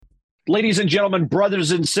Ladies and gentlemen,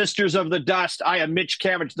 brothers and sisters of the dust, I am Mitch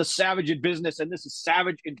Cammage, the Savage in Business, and this is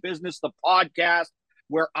Savage in Business, the podcast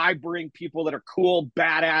where I bring people that are cool,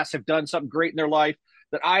 badass, have done something great in their life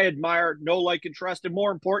that I admire, know, like, and trust, and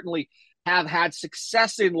more importantly, have had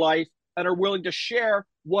success in life and are willing to share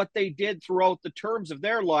what they did throughout the terms of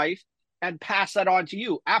their life and pass that on to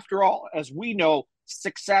you. After all, as we know,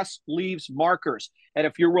 success leaves markers. And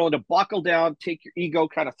if you're willing to buckle down, take your ego,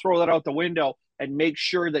 kind of throw that out the window, and make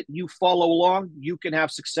sure that you follow along, you can have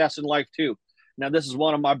success in life too. Now, this is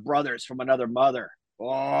one of my brothers from another mother.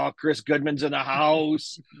 Oh, Chris Goodman's in the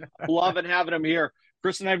house. Loving having him here.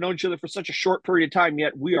 Chris and I have known each other for such a short period of time,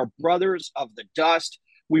 yet we are brothers of the dust.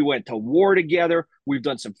 We went to war together. We've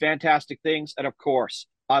done some fantastic things. And of course,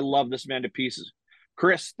 I love this man to pieces.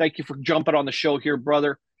 Chris, thank you for jumping on the show here,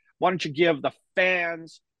 brother. Why don't you give the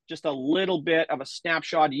fans just a little bit of a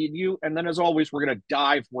snapshot of you? And then, as always, we're going to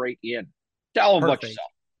dive right in. Tell them about yourself.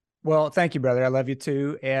 Well, thank you, brother. I love you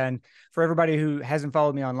too. And for everybody who hasn't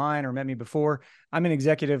followed me online or met me before, I'm an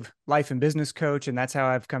executive life and business coach, and that's how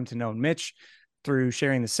I've come to know Mitch, through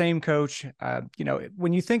sharing the same coach.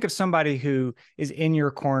 When you think of somebody who is in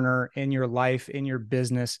your corner, in your life, in your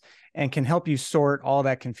business, and can help you sort all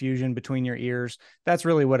that confusion between your ears, that's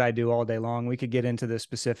really what I do all day long. We could get into the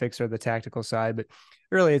specifics or the tactical side, but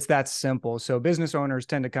really it's that simple. So business owners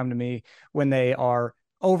tend to come to me when they are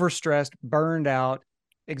overstressed, burned out,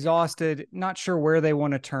 exhausted, not sure where they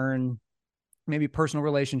want to turn, maybe personal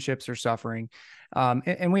relationships are suffering.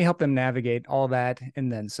 And we help them navigate all that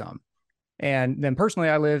and then some. And then personally,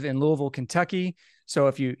 I live in Louisville, Kentucky. So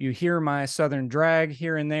if you hear my Southern drag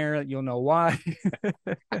here and there, you'll know why.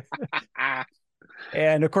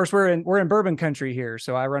 And of course, we're in bourbon country here.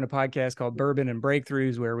 So I run a podcast called Bourbon and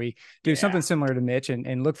Breakthroughs, where we do something similar to Mitch,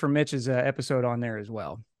 and look for Mitch's episode on there as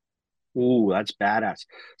well. Ooh, that's badass.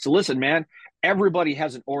 So listen, man, everybody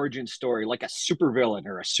has an origin story, like a supervillain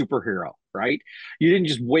or a superhero, right? You didn't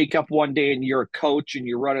just wake up one day and you're a coach and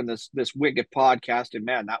you're running this wicked podcast. And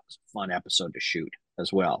man, that was a fun episode to shoot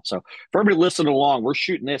as well. So for everybody listening along, we're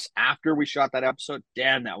shooting this after we shot that episode.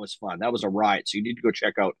 Damn, that was fun. That was a ride. So you need to go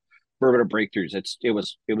check out Bourbon and Breakthroughs. It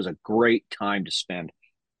was a great time to spend.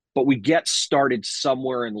 But we get started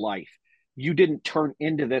somewhere in life. You didn't turn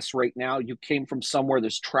into this right now. You came from somewhere.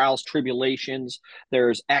 There's trials, tribulations,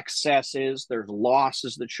 there's excesses, there's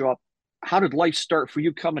losses that show up. How did life start for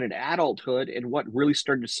you coming into adulthood, and what really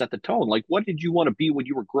started to set the tone? Like, what did you want to be when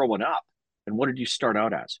you were growing up, and what did you start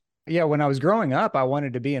out as? Yeah, when I was growing up, I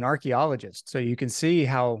wanted to be an archaeologist. So you can see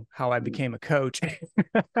how I became a coach.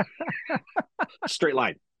 Straight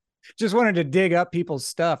line. Just wanted to dig up people's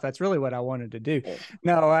stuff. That's really what I wanted to do.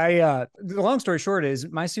 No, the long story short is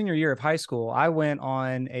my senior year of high school, I went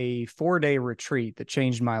on a 4-day retreat that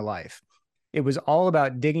changed my life. It was all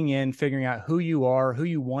about digging in, figuring out who you are, who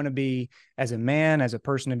you want to be as a man, as a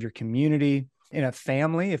person of your community, in a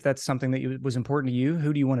family. If that's something that was important to you,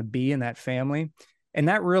 who do you want to be in that family? And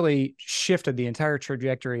that really shifted the entire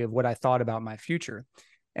trajectory of what I thought about my future.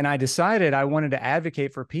 And I decided I wanted to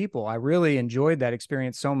advocate for people. I really enjoyed that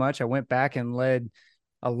experience so much. I went back and led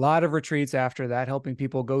a lot of retreats after that, helping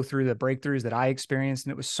people go through the breakthroughs that I experienced.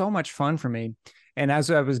 And it was so much fun for me. And as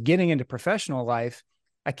I was getting into professional life,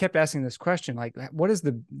 I kept asking this question, like, what is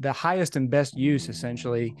the highest and best use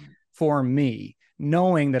essentially for me,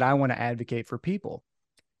 knowing that I want to advocate for people?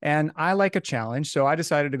 And I like a challenge. So I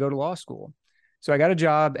decided to go to law school. So I got a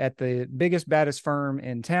job at the biggest, baddest firm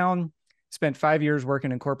in town. Spent 5 years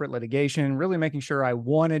working in corporate litigation, really making sure I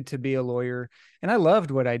wanted to be a lawyer. And I loved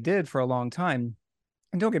what I did for a long time.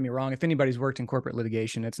 And don't get me wrong, if anybody's worked in corporate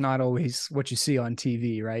litigation, it's not always what you see on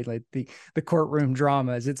TV, right? Like the courtroom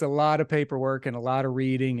dramas. It's a lot of paperwork and a lot of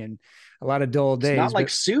reading and a lot of dull days. It's not like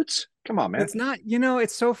Suits. Come on, man. It's not,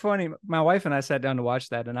 it's so funny. My wife and I sat down to watch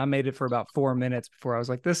that, and I made it for about 4 minutes before I was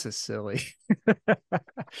like, this is silly.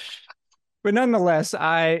 But nonetheless,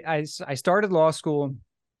 I started law school.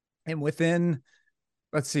 And within,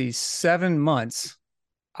 7 months,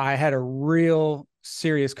 I had a real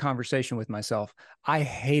serious conversation with myself. I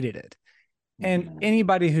hated it. And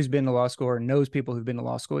anybody who's been to law school or knows people who've been to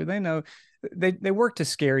law school, they know they work to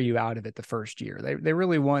scare you out of it the first year. They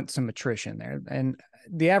really want some attrition there. And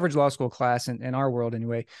the average law school class in our world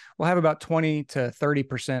anyway, will have about 20 to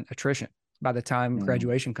 30% attrition by the time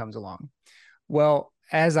graduation comes along. Well,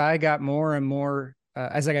 as I got more and more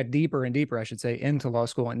as I got deeper and deeper, I should say, into law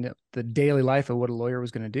school and the daily life of what a lawyer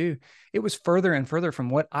was going to do, it was further and further from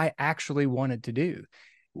what I actually wanted to do.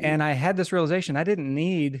 And I had this realization, I didn't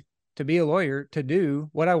need to be a lawyer to do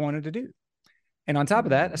what I wanted to do. And on top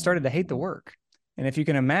of that, I started to hate the work. And if you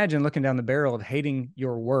can imagine looking down the barrel of hating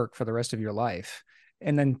your work for the rest of your life,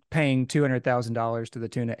 and then paying $200,000 to the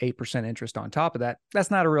tune of 8% interest on top of that.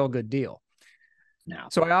 That's not a real good deal. No.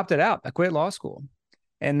 So I opted out. I quit law school.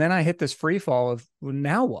 And then I hit this free fall of, well,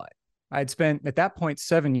 now what? I'd spent at that point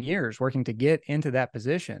 7 years working to get into that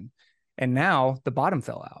position. And now the bottom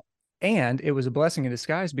fell out. And it was a blessing in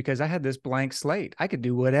disguise because I had this blank slate. I could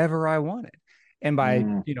do whatever I wanted. And by,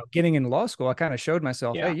 getting into law school, I kind of showed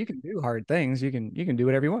myself, hey, you can do hard things. You can do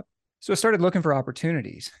whatever you want. So I started looking for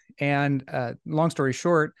opportunities. And long story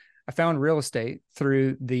short, I found real estate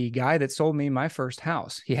through the guy that sold me my first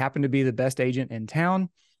house. He happened to be the best agent in town.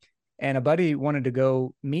 And a buddy wanted to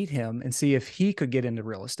go meet him and see if he could get into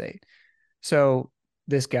real estate. So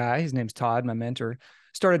this guy, his name's Todd, my mentor,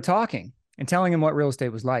 started talking and telling him what real estate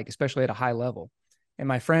was like, especially at a high level. And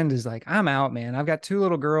my friend is like, I'm out, man. I've got 2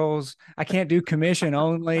 little girls. I can't do commission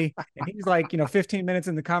only. And he's like, 15 minutes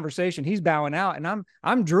in the conversation, he's bowing out and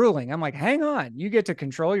I'm drooling. I'm like, hang on, you get to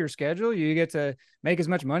control your schedule. You get to make as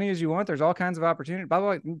much money as you want. There's all kinds of opportunity. Blah,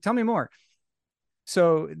 blah, blah. Tell me more.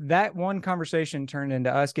 So that one conversation turned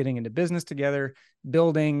into us getting into business together,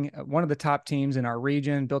 building one of the top teams in our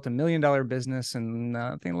region, built $1 million business in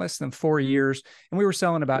I think less than 4 years. And we were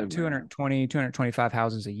selling about 225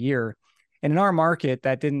 houses a year. And in our market,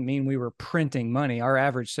 that didn't mean we were printing money. Our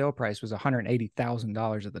average sale price was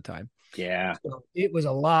 $180,000 at the time. Yeah. So it was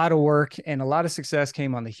a lot of work, and a lot of success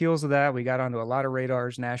came on the heels of that. We got onto a lot of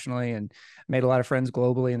radars nationally and made a lot of friends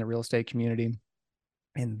globally in the real estate community.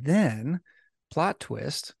 And then, plot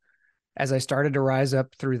twist, as I started to rise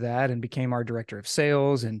up through that and became our director of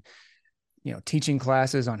sales and teaching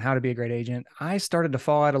classes on how to be a great agent, I started to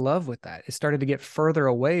fall out of love with that. It started to get further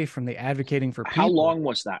away from the advocating for people. How long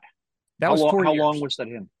was that? That was 4 years. How long was that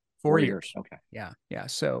in? 4 years. Okay. Yeah.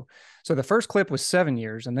 So the first clip was 7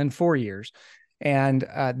 years and then 4 years. And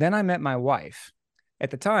then I met my wife.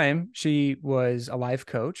 At the time, she was a life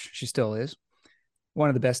coach. She still is one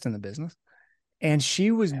of the best in the business. And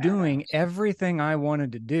she was doing everything I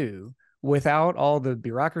wanted to do without all the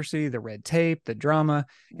bureaucracy, the red tape, the drama.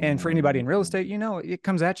 And for anybody in real estate, it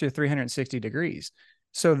comes at you 360 degrees.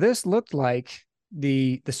 So this looked like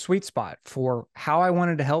the sweet spot for how I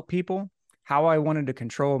wanted to help people, how I wanted to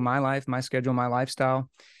control my life, my schedule, my lifestyle,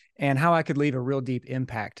 and how I could leave a real deep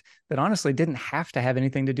impact that honestly didn't have to have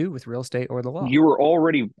anything to do with real estate or the law. You were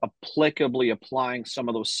already applicably applying some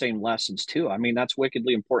of those same lessons too. I mean, that's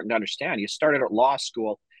wickedly important to understand. You started at law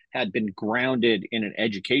school, had been grounded in an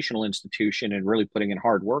educational institution and really putting in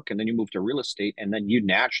hard work. And then you moved to real estate, and then you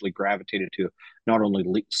naturally gravitated to not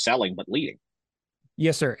only selling, but leading.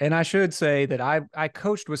 Yes, sir. And I should say that I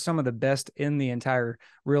coached with some of the best in the entire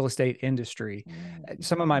real estate industry.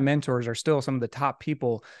 Some of my mentors are still some of the top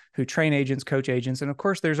people who train agents, coach agents. And of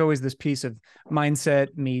course, there's always this piece of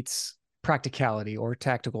mindset meets practicality or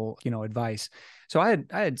tactical, advice. So I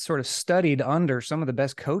had sort of studied under some of the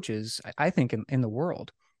best coaches, I think, in the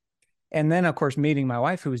world. And then, of course, meeting my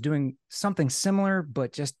wife, who was doing something similar,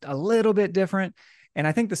 but just a little bit different. And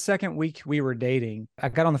I think the second week we were dating, I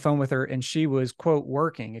got on the phone with her and she was, quote,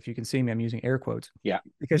 working. If you can see me, I'm using air quotes. Yeah.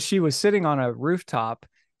 Because she was sitting on a rooftop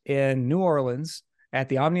in New Orleans at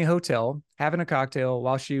the Omni Hotel, having a cocktail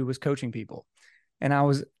while she was coaching people. And I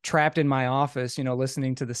was trapped in my office,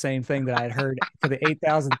 listening to the same thing that I had heard for the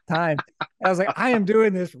 8,000th time. I was like, I am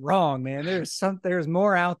doing this wrong, man. There's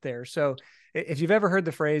more out there. So if you've ever heard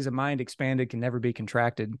the phrase, a mind expanded can never be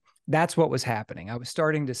contracted, that's what was happening. I was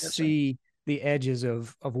starting to see the edges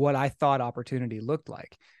of what I thought opportunity looked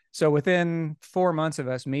like. So within 4 months of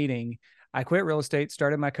us meeting, I quit real estate,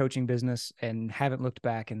 started my coaching business, and haven't looked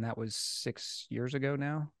back. And that was 6 years ago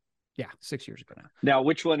now. Yeah, 6 years ago now. Now,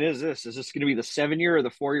 which one is this? Is this going to be the 7-year or the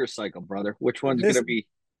 4-year cycle, brother? Which one's going to be?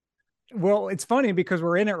 Well, it's funny because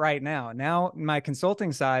we're in it right now. Now, my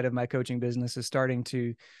consulting side of my coaching business is starting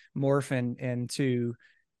to morph into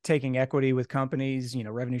taking equity with companies,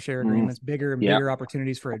 revenue share agreements, bigger and bigger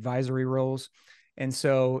opportunities for advisory roles. And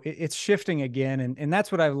so it's shifting again. And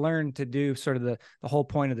that's what I've learned to do. Sort of the whole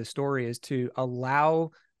point of the story is to allow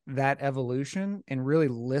that evolution and really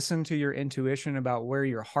listen to your intuition about where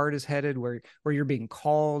your heart is headed, where you're being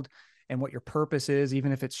called and what your purpose is,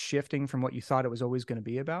 even if it's shifting from what you thought it was always going to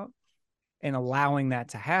be about, and allowing that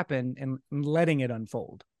to happen and letting it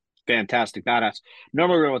unfold. Fantastic. Badass.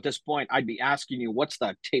 Normally at this point, I'd be asking you, what's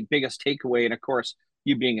the biggest takeaway? And of course,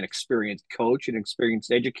 you being an experienced coach and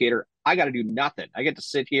experienced educator, I got to do nothing. I get to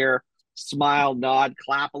sit here, smile, nod,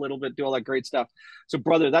 clap a little bit, do all that great stuff. So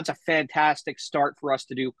brother, that's a fantastic start for us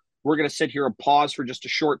to do. We're going to sit here and pause for just a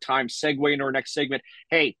short time, segue into our next segment.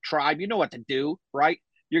 Hey, tribe, you know what to do, right?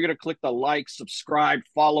 You're going to click the like, subscribe,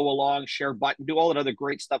 follow along, share button, do all that other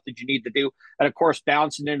great stuff that you need to do. And of course,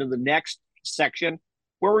 bouncing into the next section,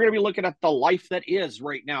 where we're going to be looking at the life that is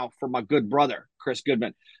right now for my good brother, Chris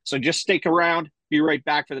Goodman. So just stick around, be right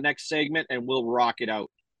back for the next segment, and we'll rock it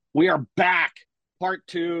out. We are back. Part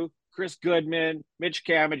two, Chris Goodman, Mitch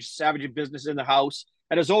Camage, Savage in Business in the house.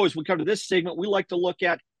 And as always, we come to this segment, we like to look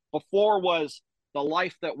at before was the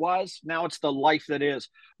life that was, now it's the life that is.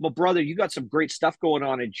 Well, brother, you got some great stuff going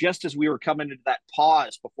on. And just as we were coming into that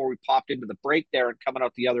pause before we popped into the break there and coming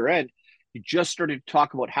out the other end, you just started to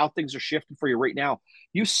talk about how things are shifting for you right now.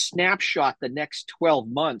 You snapshot the next 12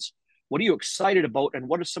 months. What are you excited about? And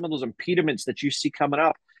what are some of those impediments that you see coming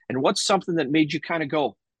up? And what's something that made you kind of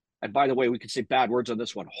go, and by the way, we could say bad words on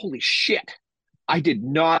this one. Holy shit, I did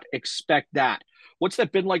not expect that. What's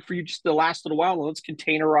that been like for you just the last little while? Let's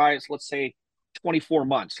containerize, let's say 24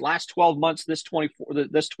 months. Last 12 months, this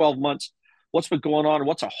 12 months, what's been going on?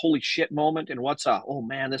 What's a holy shit moment? And what's a, oh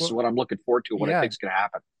man, this is what I'm looking forward to, what I think is going to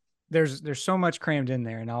happen. There's so much crammed in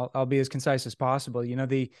there, and I'll be as concise as possible. You know,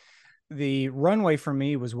 the runway for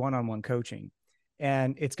me was one-on-one coaching,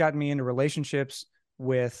 and it's gotten me into relationships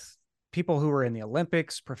with people who are in the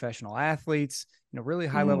Olympics, professional athletes, you know, really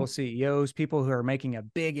high-level CEOs, people who are making a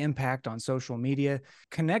big impact on social media,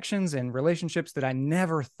 connections and relationships that I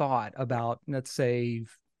never thought about, let's say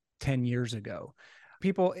 10 years ago.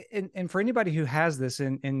 People, and for anybody who has this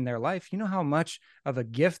in their life, you know how much of a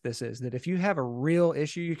gift this is, that if you have a real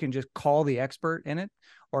issue, you can just call the expert in it,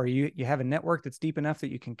 or you have a network that's deep enough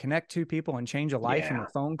that you can connect to people and change a life in a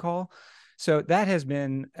phone call. So that has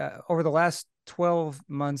been over the last 12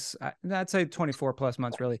 months, I'd say 24 plus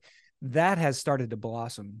months, really, that has started to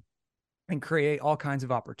blossom and create all kinds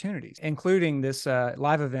of opportunities, including this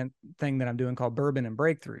live event thing that I'm doing called Bourbon and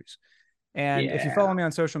Breakthroughs. And if you follow me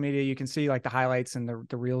on social media, you can see like the highlights and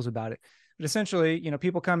the reels about it. But essentially, you know,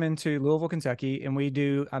 people come into Louisville, Kentucky, and we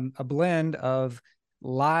do a blend of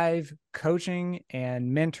live coaching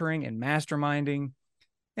and mentoring and masterminding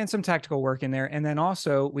and some tactical work in there. And then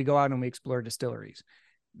also we go out and we explore distilleries.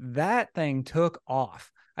 That thing took off.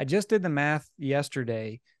 I just did the math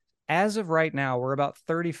yesterday. As of right now, we're about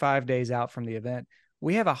 35 days out from the event.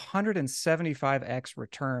 We have 175x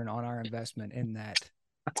return on our investment in that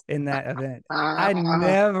event. I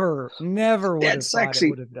never would have thought it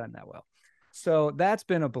would have done that well. So that's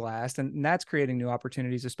been a blast, and that's creating new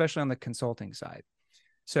opportunities, especially on the consulting side.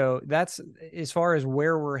 So that's as far as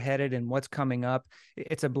where we're headed and what's coming up.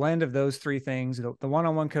 It's a blend of those three things. The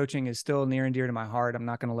one-on-one coaching is still near and dear to my heart. I'm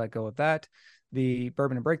not going to let go of that. The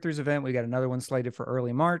Bourbon and Breakthroughs event, we got another one slated for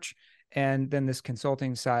early March. And then this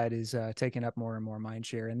consulting side is taking up more and more mind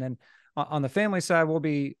share. And then on the family side,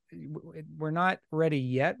 we're not ready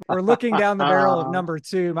yet. We're looking down the barrel of number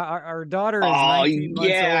two. Our daughter is 19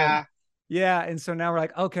 months old. Yeah. And so now we're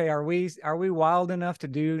like, okay, are we wild enough to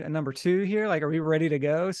do a number two here? Like, are we ready to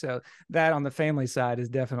go? So that on the family side is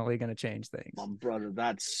definitely going to change things. Oh, brother,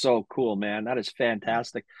 that's so cool, man. That is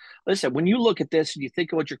fantastic. Listen, when you look at this and you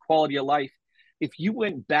think about your quality of life, if you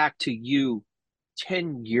went back to you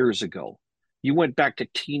 10 years ago, you went back to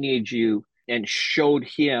teenage you and showed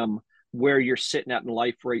him where you're sitting at in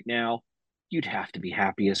life right now, you'd have to be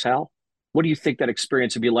happy as hell. What do you think that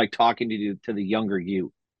experience would be like talking to the younger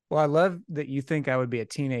you? Well, I love that you think I would be a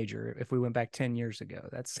teenager if we went back 10 years ago.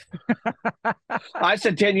 That's I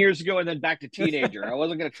said 10 years ago and then back to teenager. I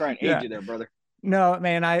wasn't going to try and age you there, brother. No,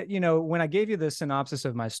 man, when I gave you the synopsis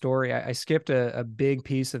of my story, I skipped a big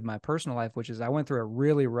piece of my personal life, which is I went through a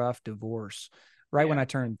really rough divorce right when I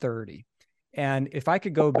turned 30. And if I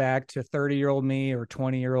could go back to 30-year-old me or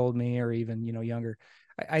 20-year-old me, or even, younger,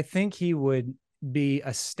 I think he would be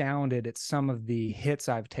astounded at some of the hits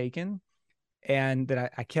I've taken, and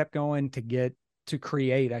that I kept going to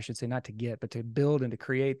create, I should say, not to get, but to build and to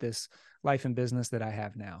create this life and business that I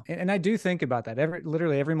have now. And I do think about that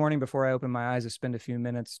literally every morning before I open my eyes. I spend a few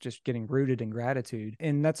minutes just getting rooted in gratitude.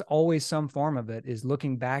 And that's always some form of it, is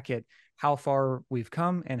looking back at how far we've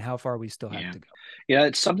come and how far we still have to go. Yeah,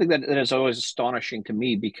 it's something that is always astonishing to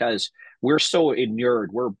me, because we're so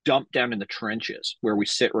inured. We're dumped down in the trenches where we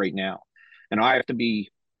sit right now. And I have to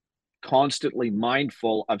be constantly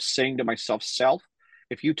mindful of saying to myself,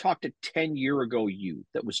 if you talked to 10-year ago you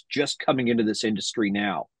that was just coming into this industry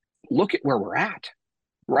now, look at where we're at,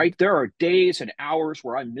 right? There are days and hours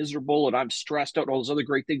where I'm miserable and I'm stressed out and all those other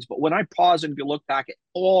great things. But when I pause and look back at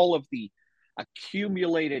all of the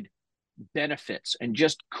accumulated benefits and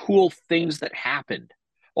just cool things that happened,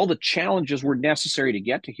 all the challenges were necessary to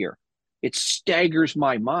get to here, it staggers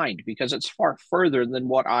my mind, because it's far further than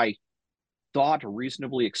what I thought or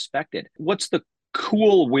reasonably expected. What's the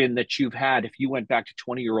cool win that you've had if you went back to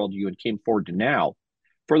 20-year-old you and came forward to now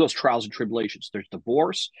for those trials and tribulations? There's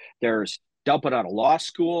divorce, there's dumping out of law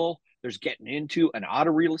school, there's getting into and out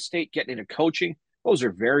of real estate, getting into coaching. those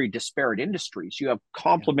are very disparate industries. You have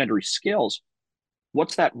complementary skills.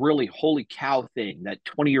 What's that really holy cow thing that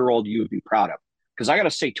 20-year-old you would be proud of? Because I got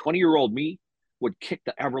to say, 20-year-old me would kick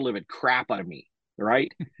the ever living crap out of me,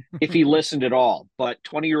 right? If he listened at all. But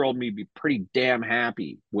 20-year-old me would be pretty damn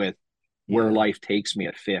happy with where life takes me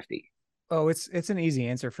at 50. Oh, it's an easy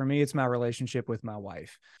answer for me. It's my relationship with my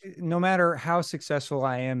wife. No matter how successful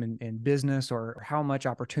I am in business or how much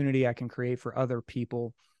opportunity I can create for other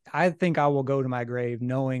people, I think I will go to my grave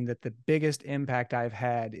knowing that the biggest impact I've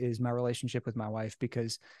had is my relationship with my wife,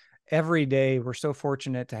 because every day we're so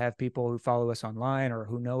fortunate to have people who follow us online or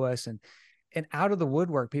who know us, and out of the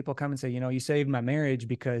woodwork, people come and say, you saved my marriage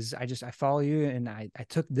because I follow you and I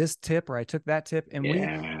took this tip or I took that tip. And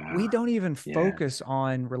we don't even focus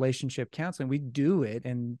on relationship counseling. We do it,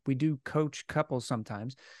 and we do coach couples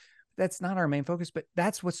sometimes. That's not our main focus, but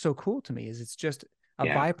that's what's so cool to me is it's just a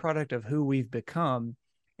byproduct of who we've become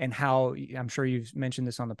and how, I'm sure you've mentioned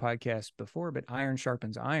this on the podcast before, but iron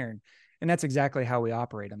sharpens iron. And that's exactly how we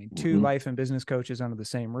operate. I mean, two life and business coaches under the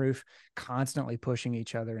same roof, constantly pushing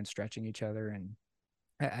each other and stretching each other. And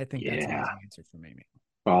I think that's an easy answer for me, man.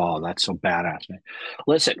 Oh, that's so badass, man.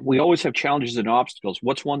 Listen, we always have challenges and obstacles.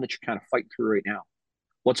 What's one that you're kind of fighting through right now?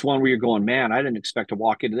 What's one where you're going, man, I didn't expect to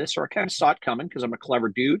walk into this, or I kind of saw it coming because I'm a clever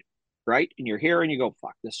dude, right? And you're here and you go,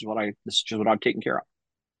 fuck, this is just what I'm taking care of.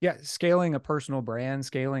 Yeah. Scaling a personal brand,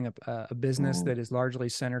 scaling a business that is largely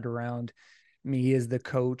centered around me as the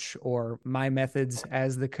coach or my methods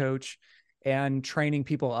as the coach, and training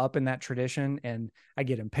people up in that tradition. And I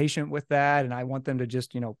get impatient with that. And I want them to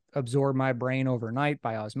just, absorb my brain overnight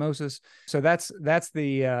by osmosis. So that's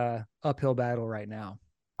the uphill battle right now.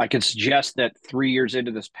 I can suggest that 3 years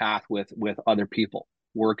into this path with other people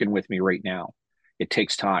working with me right now, it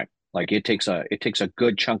takes time. Like it takes a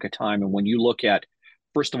good chunk of time. And when you look at,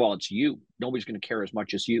 first of all, it's you. Nobody's going to care as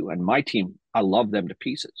much as you. And my team, I love them to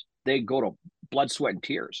pieces. They go to blood, sweat, and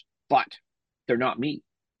tears, but they're not me.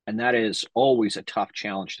 And that is always a tough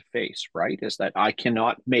challenge to face, right? Is that I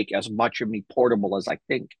cannot make as much of me portable as I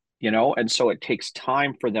think, And so it takes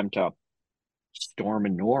time for them to storm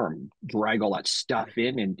and norm, drag all that stuff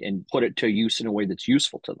in and put it to use in a way that's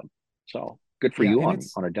useful to them. So good for you on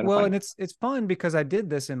identifying. Well, and it's fun because I did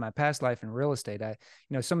this in my past life in real estate.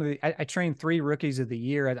 I trained 3 rookies of the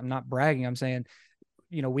year. I'm not bragging. I'm saying,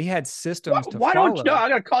 we had systems to why follow. Don't you? I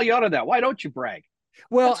got to call you out of that. Why don't you brag?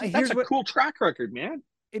 Well, that's a cool track record, man.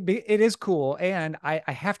 It is cool. And I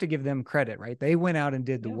have to give them credit, right? They went out and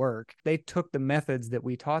did the work. They took the methods that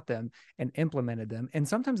we taught them and implemented them. And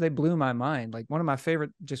sometimes they blew my mind. Like one of my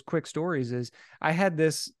favorite, just quick stories is I had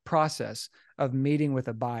this process of meeting with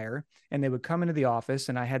a buyer, and they would come into the office,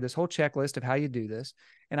 and I had this whole checklist of how you do this.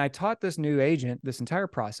 And I taught this new agent this entire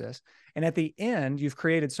process. And at the end, you've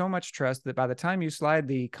created so much trust that by the time you slide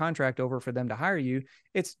the contract over for them to hire you,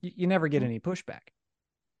 you never get any pushback.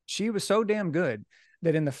 She was so damn good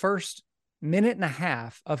that in the first minute and a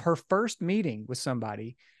half of her first meeting with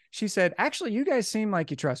somebody, she said, actually, you guys seem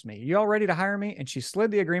like you trust me. You all ready to hire me? And she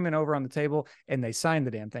slid the agreement over on the table, and they signed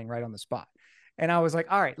the damn thing right on the spot. And I was like,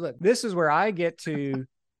 all right, look, this is where I get to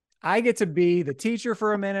be the teacher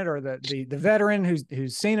for a minute, or the veteran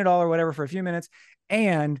who's seen it all or whatever for a few minutes,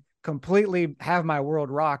 and completely have my world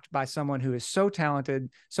rocked by someone who is so talented,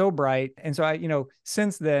 so bright. And so I,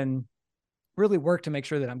 since then, really work to make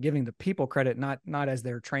sure that I'm giving the people credit, not as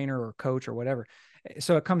their trainer or coach or whatever.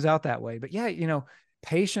 So it comes out that way. But yeah,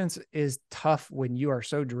 patience is tough when you are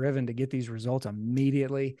so driven to get these results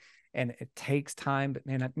immediately, and it takes time. But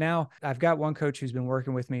man, now I've got one coach who's been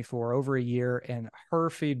working with me for over a year, and her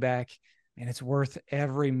feedback, and it's worth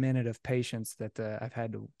every minute of patience that I've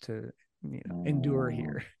had to endure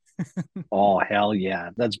here. Oh, hell yeah.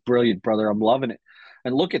 That's brilliant, brother. I'm loving it.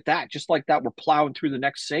 And look at that. Just like that, we're plowing through the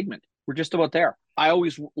next segment. We're just about there. I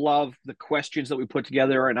always love the questions that we put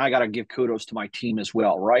together, and I got to give kudos to my team as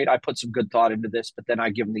well, right? I put some good thought into this, but then I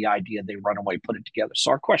give them the idea, they run away, put it together.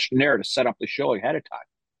 So our questionnaire to set up the show ahead of time.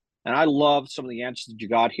 And I love some of the answers that you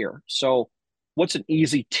got here. So what's an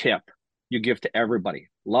easy tip you give to everybody?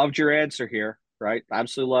 Loved your answer here, right?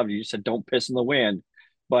 Absolutely loved it. You said don't piss in the wind.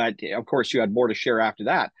 But of course, you had more to share after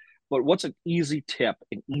that. But what's an easy tip,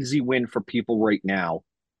 an easy win for people right now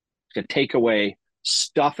to take away,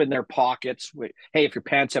 stuff in their pockets? Hey, if your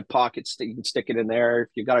pants have pockets, you can stick it in there. If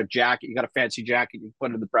you got a jacket, you got a fancy jacket, you can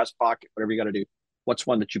put it in the breast pocket, whatever you got to do. What's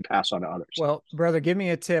one that you pass on to others? Well, brother, give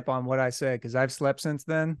me a tip on what I said, because I've slept since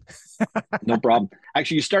then. No problem.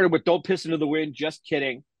 Actually, you started with don't piss into the wind. Just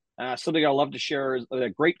kidding. Something I love to share is a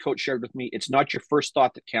great coach shared with me. It's not your first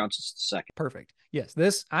thought that counts, it's the second. Perfect. Yes,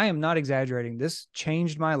 this, I am not exaggerating. This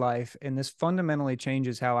changed my life, and this fundamentally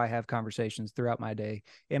changes how I have conversations throughout my day,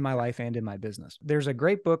 in my life, and in my business. There's a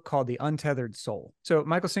great book called The Untethered Soul. So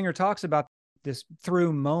Michael Singer talks about this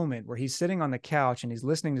through moment where he's sitting on the couch and he's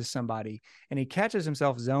listening to somebody and he catches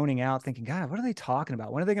himself zoning out thinking, God, what are they talking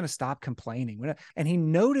about? When are they going to stop complaining? And he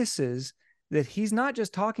notices that he's not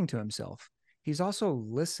just talking to himself, he's also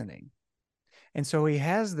listening. And so he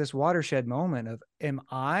has this watershed moment of, am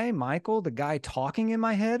I, Michael, the guy talking in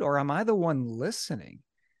my head, or am I the one listening?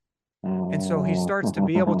 And so he starts to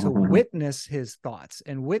be able to witness his thoughts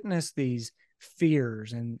and witness these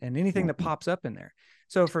fears and anything that pops up in there.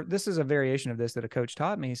 So this is a variation of this that a coach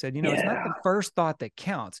taught me. He said, it's not the first thought that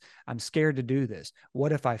counts. I'm scared to do this.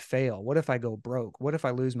 What if I fail? What if I go broke? What if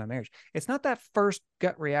I lose my marriage? It's not that first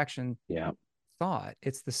gut reaction thought.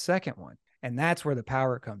 It's the second one. And that's where the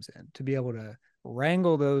power comes in, to be able to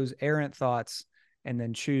wrangle those errant thoughts and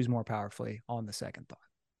then choose more powerfully on the second thought.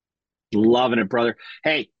 Loving it, brother.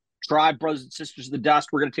 Hey, tribe, brothers and sisters of the dust,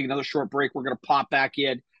 we're going to take another short break. We're going to pop back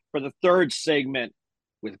in for the third segment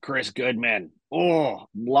with Chris Goodman. Oh,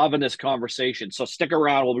 loving this conversation. So stick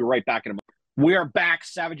around. We'll be right back in a moment. We are back,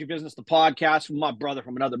 Savage of Business, the podcast, with my brother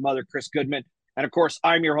from another mother, Chris Goodman. And of course,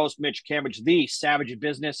 I'm your host, Mitch Cambridge, the Savage of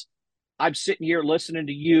Business. I'm sitting here listening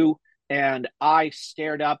to you, and I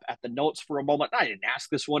stared up at the notes for a moment. I didn't ask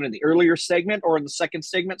this one in the earlier segment or in the second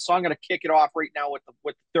segment, so I'm going to kick it off right now with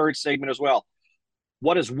the third segment as well.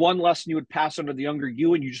 What is one lesson you would pass on to the younger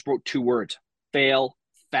you? And you just wrote 2 words: fail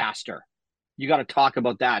faster. You got to talk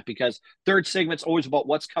about that, because third segment's always about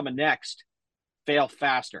what's coming next. Fail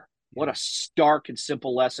faster. What a stark and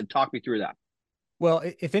simple lesson. Talk me through that. Well,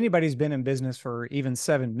 if anybody's been in business for even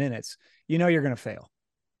 7 minutes, you're going to fail,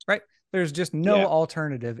 right? There's just no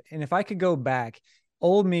alternative. And if I could go back,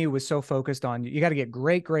 old me was so focused on, you got to get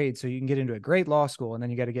great grades so you can get into a great law school. And then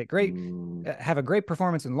you got to get have a great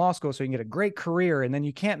performance in law school so you can get a great career. And then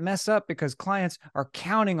you can't mess up because clients are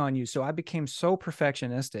counting on you. So I became so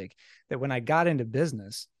perfectionistic that when I got into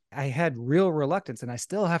business, I had real reluctance, and I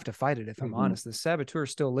still have to fight it. If I'm honest, the saboteur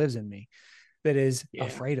still lives in me that is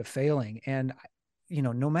afraid of failing. And,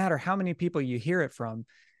 no matter how many people you hear it from,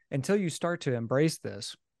 until you start to embrace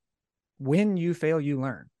this, when you fail, you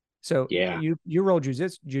learn. So you roll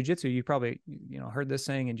jujitsu, you probably, heard this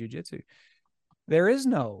saying in jujitsu, there is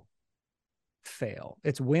no fail.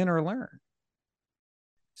 It's win or learn.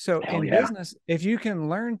 So in business, if you can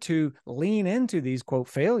learn to lean into these quote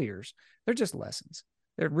failures, they're just lessons.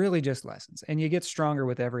 They're really just lessons. And you get stronger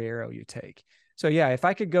with every arrow you take. So if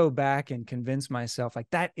I could go back and convince myself like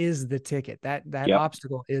that is the ticket, that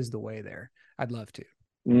obstacle is the way there, I'd love to.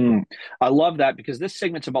 I love that, because this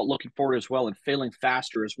segment's about looking forward as well, and failing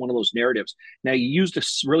faster is one of those narratives. Now, you used a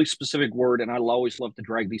really specific word, and I always love to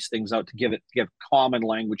drag these things out to give common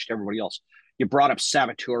language to everybody else. You brought up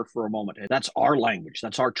saboteur for a moment, and that's our language.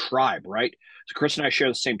 That's our tribe, right? So Chris and I share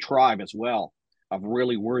the same tribe as well, of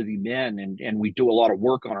really worthy men, and we do a lot of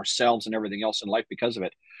work on ourselves and everything else in life because of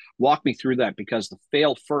it. Walk me through that, because the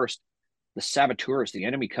fail first, the saboteurs, the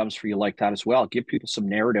enemy comes for you like that as well. Give people some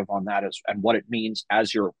narrative on that and what it means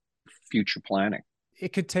as your future planning.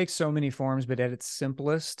 It could take so many forms, but at its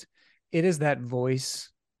simplest, it is that voice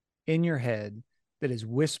in your head that is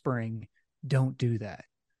whispering, don't do that.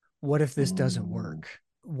 What if this doesn't work?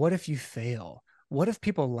 What if you fail? What if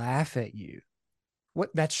people laugh at you?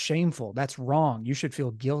 That's shameful. That's wrong. You should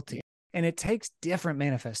feel guilty. And it takes different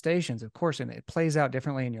manifestations, of course, and it plays out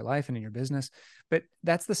differently in your life and in your business. But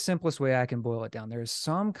that's the simplest way I can boil it down. There is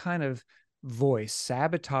some kind of voice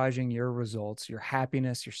sabotaging your results, your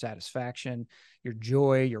happiness, your satisfaction, your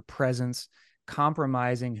joy, your presence,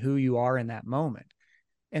 compromising who you are in that moment.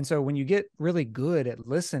 And so when you get really good at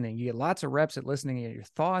listening, you get lots of reps at listening at your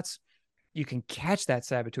thoughts, you can catch that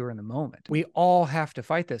saboteur in the moment. We all have to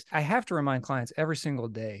fight this. I have to remind clients every single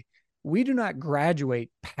day, we do not graduate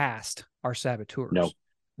past our saboteurs. No.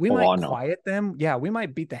 We might quiet them. Yeah, we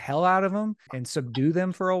might beat the hell out of them and subdue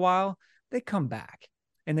them for a while. They come back,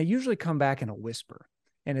 and they usually come back in a whisper.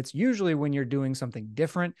 And it's usually when you're doing something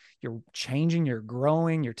different, you're changing, you're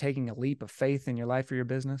growing, you're taking a leap of faith in your life or your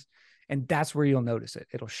business. And that's where you'll notice it.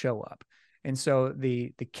 It'll show up. And so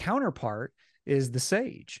the counterpart is the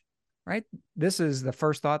sage, right? This is the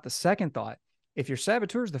first thought. The second thought, if your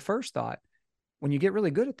saboteur is the first thought, when you get really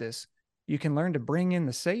good at this, you can learn to bring in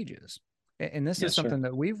the sages. And this is something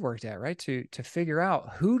that we've worked at, right? To figure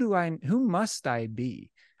out who must I be?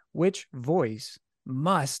 Which voice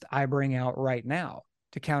must I bring out right now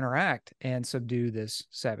to counteract and subdue this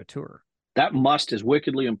saboteur? That must is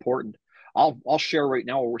wickedly important. I'll share right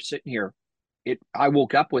now while we're sitting here. I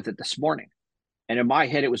woke up with it this morning. And in my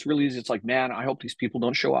head, it was really easy. It's like, man, I hope these people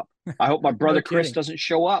don't show up. I hope my No brother Chris kidding. doesn't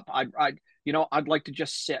show up. I'd like to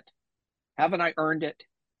just sit. Haven't I earned it?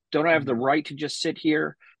 Don't I have the Mhm. right to just sit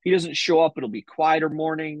here? If he doesn't show up, it'll be quieter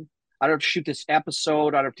morning. I don't have to shoot this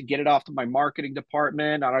episode. I don't have to get it off to my marketing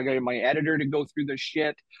department. I don't get my editor to go through this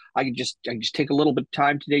shit. I can just take a little bit of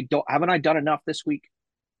time today. Haven't I done enough this week?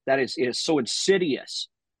 That is it is so insidious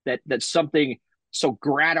that something so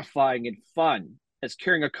gratifying and fun as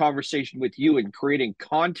carrying a conversation with you and creating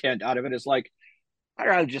content out of it is like, I'd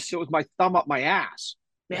rather just sit with my thumb up my ass.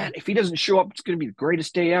 Man, Right. if he doesn't show up, it's going to be the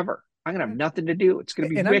greatest day ever. I'm going to have Yeah. nothing to do. It's going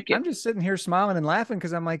to be And I'm wicked. just sitting here smiling and laughing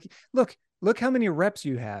because I'm like, look how many reps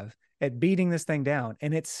you have at beating this thing down,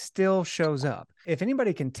 and it still shows up. If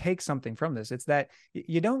anybody can take something from this, it's that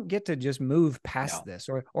you don't get to just move past No, this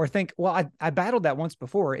or think, well, I battled that once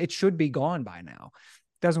before. It should be gone by now.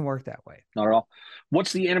 It doesn't work that way. not at all.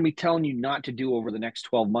 What's the enemy telling you not to do over the next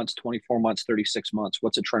 12 months, 24 months, 36 months?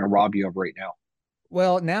 What's it trying to rob you of right now?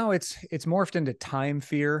 Well, now it's morphed into time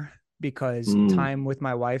fear because Mm, time with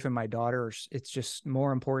my wife and my daughter, it's just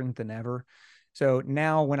more important than ever. So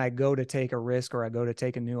now when I go to take a risk or I go to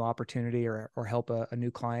take a new opportunity or help a new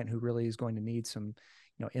client who really is going to need some,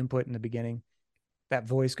 input in the beginning, that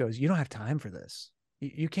voice goes, you don't have time for this.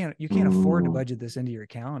 You can't afford to mm, budget this into your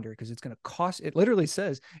calendar because it's going to cost. It literally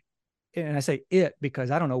says, and I say it because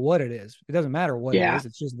I don't know what it is. It doesn't matter what it yeah, is.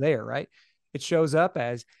 It's just there, right? It shows up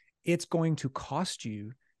as it's going to cost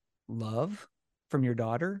you love from your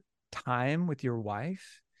daughter, time with your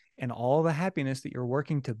wife, and all the happiness that you're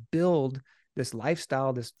working to build this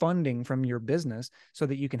lifestyle, this funding from your business so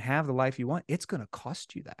that you can have the life you want. It's going to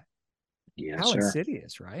cost you that. yes, How sir.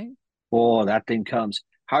 insidious, right? Oh, that thing comes.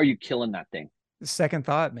 How are you killing that thing? Second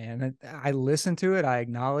thought, man. I listen to it, I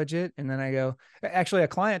acknowledge it, and then I go. Actually, a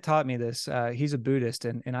client taught me this. He's a Buddhist,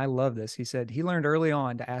 and I love this. He said he learned early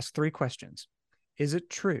on to ask three questions. Is it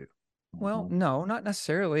true? Well, Mm-hmm. no, not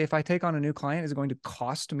necessarily. If I take on a new client, is it going to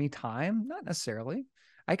cost me time? Not necessarily.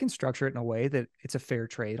 I can structure it in a way that it's a fair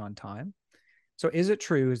trade on time. So, is it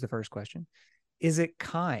true? Is the first question. Is it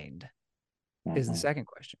kind? Is the Mm-hmm. second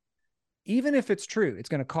question. Even if it's true, it's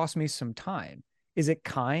going to cost me some time. Is it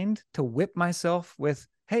kind to whip myself with,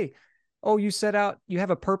 hey, oh, you set out, you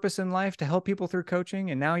have a purpose in life to help people through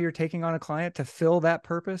coaching, and now you're taking on a client to fill that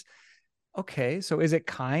purpose? Okay, so is it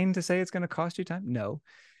kind to say it's going to cost you time? No.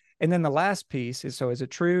 And then the last piece is, so is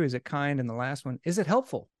it true? Is it kind? And the last one, is it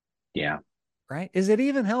helpful? Yeah. Right? Is it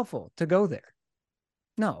even helpful to go there?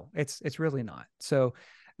 No, it's really not. So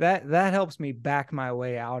that helps me back my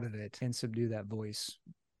way out of it and subdue that voice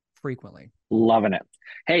frequently. Loving it.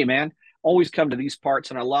 Hey, man, always come to these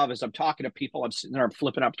parts. And I love as I'm talking to people, I'm sitting there, I'm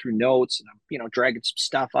flipping up through notes and I'm, dragging some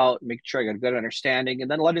stuff out, making sure I got a good understanding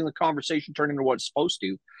and then letting the conversation turn into what it's supposed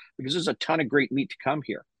to, because there's a ton of great meat to come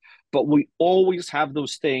here. But we always have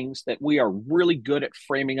those things that we are really good at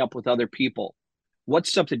framing up with other people.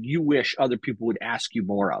 What's something you wish other people would ask you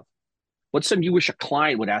more of? What's something you wish a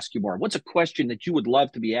client would ask you more? What's a question that you would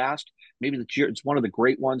love to be asked? Maybe it's one of the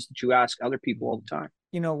great ones that you ask other people all the time.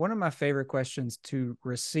 One of my favorite questions to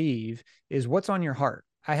receive is what's on your heart?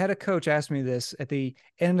 I had a coach ask me this at the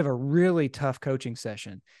end of a really tough coaching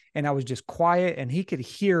session, and I was just quiet, and he could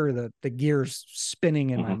hear the gears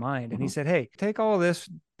spinning in my Mm-hmm. mind. And he Mm-hmm. said, hey, take all of this,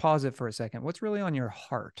 pause it for a second. What's really on your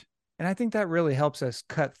heart? And I think that really helps us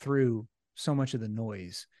cut through so much of the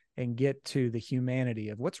noise and get to the humanity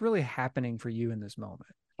of what's really happening for you in this moment.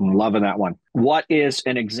 I'm loving that one. What is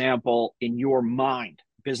an example in your mind,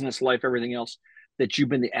 business life, everything else, that you've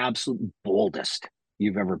been the absolute boldest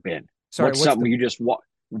you've ever been? Sorry, What's what's something the you just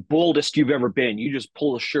boldest you've ever been? You just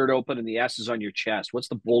pull the shirt open and the S is on your chest. What's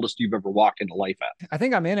the boldest you've ever walked into life at? I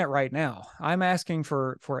think I'm in it right now. I'm asking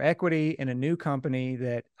for equity in a new company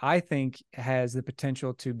that I think has the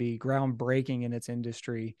potential to be groundbreaking in its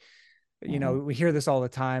industry. Mm-hmm. We hear this all the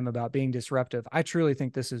time about being disruptive. I truly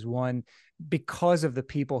think this is one because of the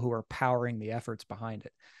people who are powering the efforts behind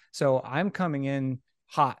it. So I'm coming in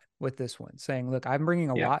hot with this one, saying, look, I'm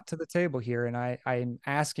bringing a Yeah. lot to the table here, and I'm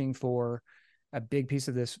asking for a big piece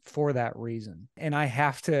of this for that reason. And I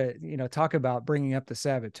have to, talk about bringing up the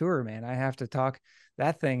saboteur, man. I have to talk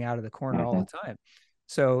that thing out of the corner all Mm-hmm. the time.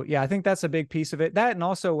 So yeah, I think that's a big piece of it. That, and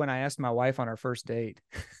also when I asked my wife on our first date.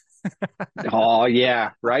 Oh,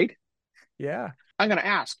 yeah. Right. Yeah. I'm going to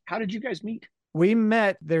ask, how did you guys meet? We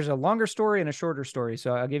met, there's a longer story and a shorter story.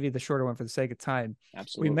 So I'll give you the shorter one for the sake of time. We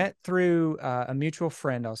Absolutely. met through a mutual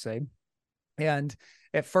friend, I'll say. And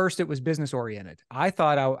at first it was business oriented. I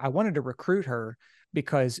thought I wanted to recruit her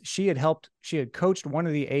because she had coached one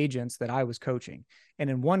of the agents that I was coaching. And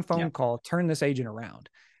in one Yeah. phone call, turned this agent around.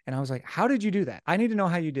 And I was like, how did you do that? I need to know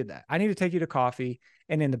how you did that. I need to take you to coffee.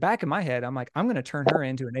 And in the back of my head, I'm like, I'm going to turn her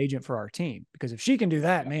into an agent for our team, because if she can do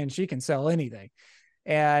that, man, she can sell anything.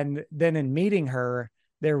 And then in meeting her,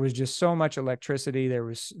 there was just so much electricity. There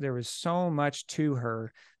was so much to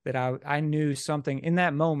her that I knew something in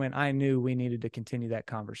that moment. I knew we needed to continue that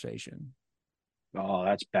conversation. Oh,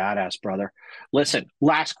 that's badass, brother. Listen,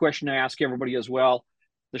 last question I ask everybody as well.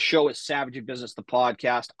 The show is Savage in Business, the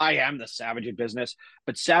podcast. I am the Savage in Business,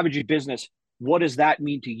 but Savage in Business, what does that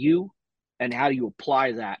mean to you? And how do you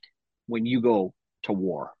apply that when you go to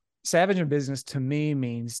war? Savage in Business to me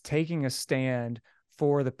means taking a stand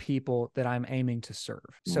for the people that I'm aiming to serve.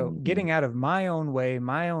 So getting out of my own way,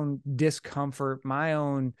 my own discomfort, my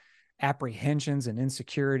own apprehensions and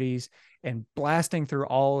insecurities, and blasting through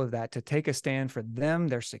all of that to take a stand for them,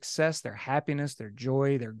 their success, their happiness, their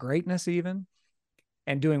joy, their greatness even,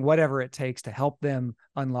 and doing whatever it takes to help them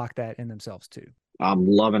unlock that in themselves too. I'm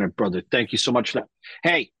loving it, brother. Thank you so much for that.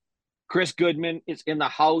 Hey, Chris Goodman is in the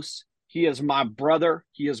house. He is my brother.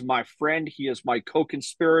 He is my friend. He is my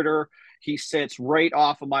co-conspirator. He sits right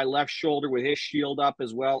off of my left shoulder with his shield up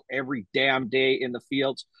as well every damn day in the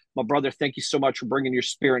fields. My brother, thank you so much for bringing your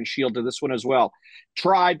spear and shield to this one as well.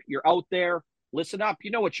 Tribe, you're out there. Listen up.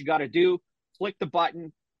 You know what you got to do. Click the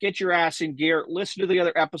button. Get your ass in gear. Listen to the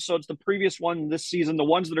other episodes, the previous one this season, the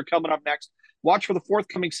ones that are coming up next. Watch for the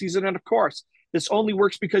forthcoming season. And of course, this only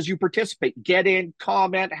works because you participate. Get in,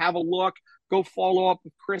 comment, have a look, go follow up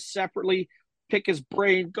with Chris separately, pick his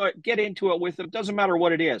brain, get into it with him. Doesn't matter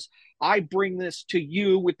what it is. I bring this to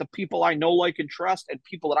you with the people I know, like, and trust, and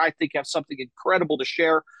people that I think have something incredible to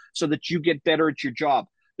share so that you get better at your job.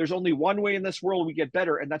 There's only one way in this world we get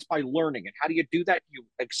better, and that's by learning. And how do you do that? You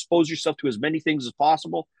expose yourself to as many things as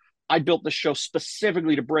possible. I built this show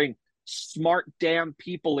specifically to bring smart, damn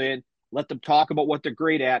people in, let them talk about what they're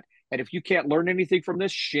great at. And if you can't learn anything from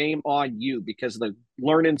this, shame on you, because the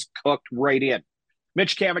learning's cooked right in.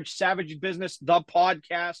 Mitch Kamich, Savage Business, the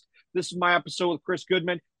podcast. This is my episode with Chris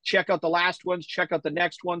Goodman. Check out the last ones. Check out the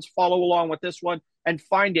next ones. Follow along with this one and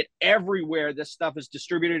find it everywhere this stuff is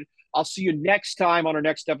distributed. I'll see you next time on our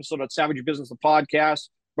next episode of Savage Business, the podcast.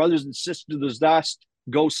 Brothers and sisters of the dust,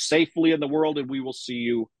 go safely in the world, and we will see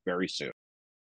you very soon.